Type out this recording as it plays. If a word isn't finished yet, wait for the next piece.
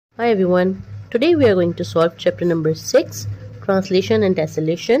Hi everyone, today we are going to solve chapter number 6, Translation and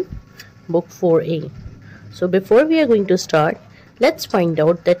Tessellation, book 4a. So before we are going to start, let's find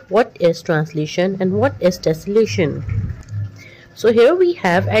out that what is translation and what is tessellation. So here we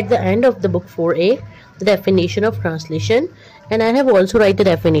have at the end of the book 4a the definition of translation, and I have also write the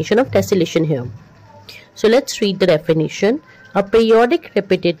definition of tessellation here. So let's read the definition. A periodic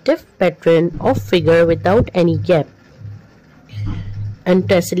repetitive pattern of figure without any gap. And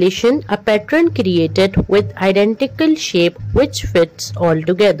tessellation, a pattern created with identical shape which fits all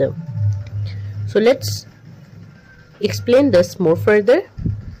together. So let's explain this more further.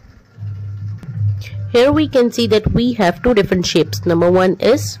 Here we can see that we have two different shapes. Number one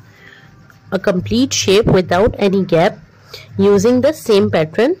is a complete shape without any gap using the same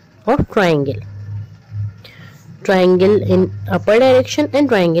pattern of triangle. Triangle in upper direction and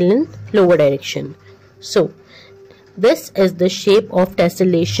triangle in lower direction. So this is the shape of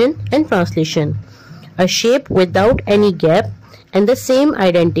tessellation and translation. A shape without any gap and the same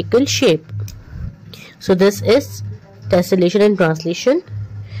identical shape. So this is tessellation and translation.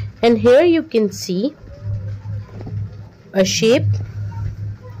 And here you can see a shape.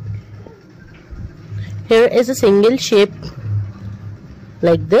 Here is a single shape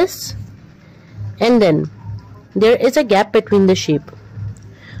like this. And then there is a gap between the shape.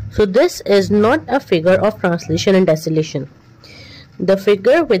 So this is not a figure of translation and tessellation. The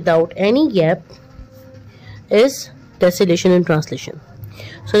figure without any gap is tessellation and translation.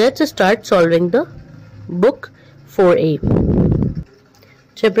 So let's start solving the book 4a.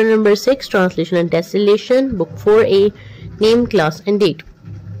 Chapter number 6, Translation and Tessellation, book 4a, name, class and date.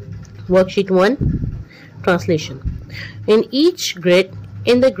 Worksheet 1, translation. In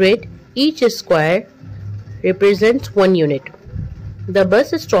the grid, each square represents one unit. The bus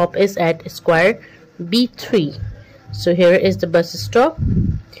stop is at square B3. So here is the bus stop.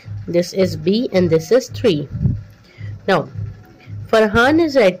 This is B and this is 3. Now, Farhan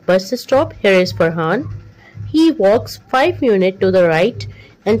is at bus stop. Here is Farhan. He walks 5 units to the right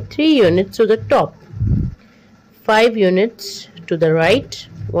and 3 units to the top. 5 units to the right.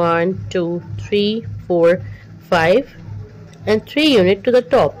 1, 2, 3, 4, 5. And 3 units to the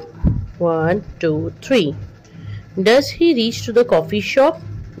top. 1, 2, 3. Does he reach to the coffee shop?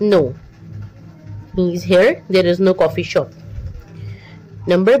 No. He is here. There is no coffee shop.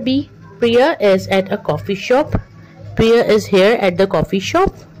 Number B. Priya is at a coffee shop. Priya is here at the coffee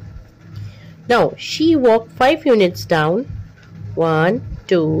shop. Now, she walked 5 units down. 1,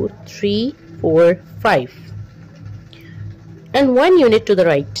 2, 3, 4, 5. And 1 unit to the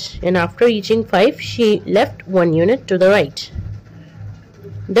right. And after reaching 5, she left 1 unit to the right.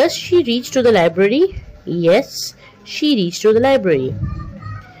 Does she reach to the library? Yes, she reached to the library.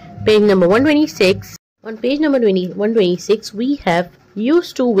 Page number 126. On page number 126, we have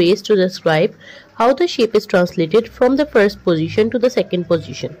used two ways to describe how the shape is translated from the first position to the second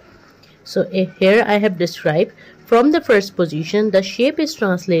position. So here I have described from the first position, the shape is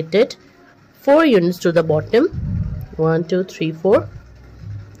translated 4 units to the bottom. 1, 2, 3, 4.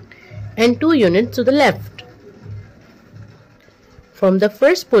 And 2 units to the left. From the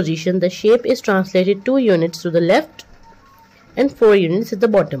first position, the shape is translated 2 units to the left and 4 units at the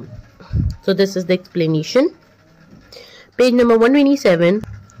bottom. So this is the explanation. Page number 127.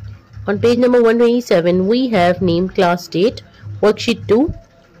 On page number 127, we have name, class, date. Worksheet 2,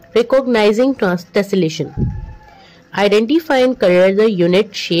 recognizing tessellation. Identify and color the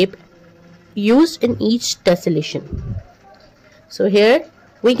unit shape used in each tessellation. So here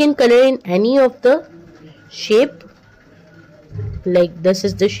we can color in any of the shape. Like this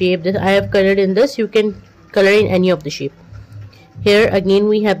is the shape that I have colored in this. You can color in any of the shape. Here again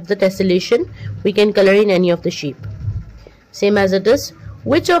we have the tessellation. We can color in any of the shape. Same as it is.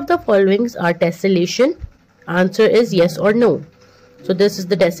 Which of the followings are tessellation? Answer is yes or no. So this is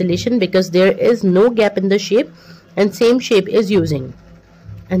the tessellation because there is no gap in the shape and same shape is using.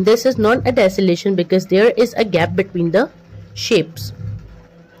 And this is not a tessellation because there is a gap between the shapes.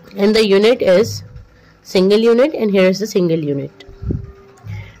 And the unit is single unit and here is the single unit.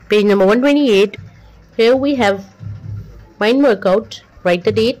 Page number 128. Here we have mind workout. Write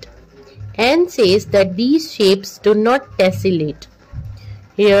the date. And says that these shapes do not tessellate.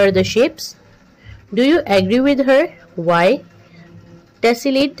 Here are the shapes. Do you agree with her? Why?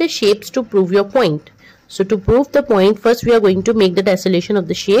 Tessellate the shapes to prove your point. So to prove the point, first we are going to make the tessellation of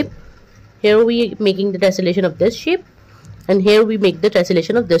the shape. Here we are making the tessellation of this shape. And here we make the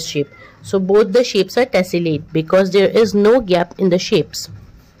tessellation of this shape. So both the shapes are tessellate because there is no gap in the shapes.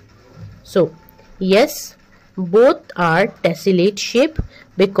 So yes, both are tessellate shape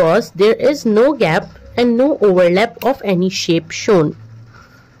because there is no gap and no overlap of any shape shown.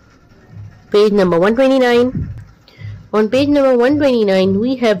 Page number 129. On page number 129,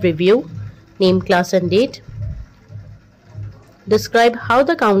 we have review, name, class and date. Describe how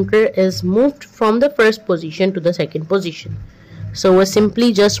the counter is moved from the first position to the second position. So we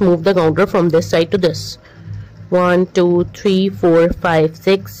simply just move the counter from this side to this. 1, 2, 3, 4, 5,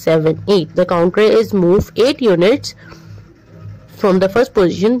 6, 7, 8. The counter is moved 8 units from the first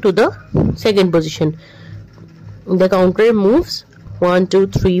position to the second position. The counter moves 1, 2,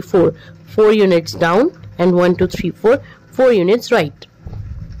 3, 4. 4 units down and 1, 2, 3, 4. 4 units right.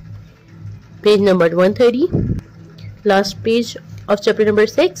 Page number 130. Last page of chapter number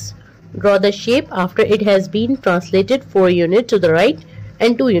 6. Draw the shape after it has been translated 4 units to the right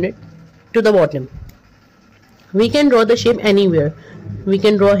and 2 units to the bottom. We can draw the shape anywhere. We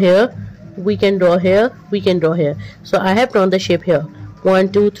can draw here, we can draw here, we can draw here. So I have drawn the shape here.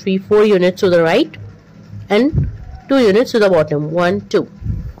 1, 2, 3, 4 units to the right and 2 units to the bottom. 1, 2.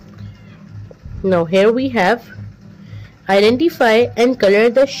 Now here we have identify and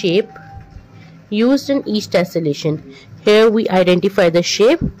color the shape used in each tessellation. Here we identify the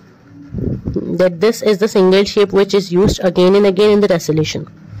shape, that this is the single shape which is used again and again in the tessellation.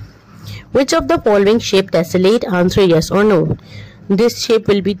 Which of the following shape tessellate? Answer yes or no. This shape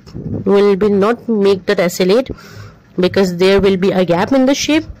will not make the tessellate because there will be a gap in the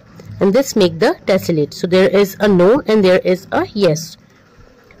shape, and this make the tessellate. So there is a no and there is a yes.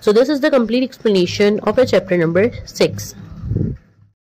 So this is the complete explanation of a chapter number 6.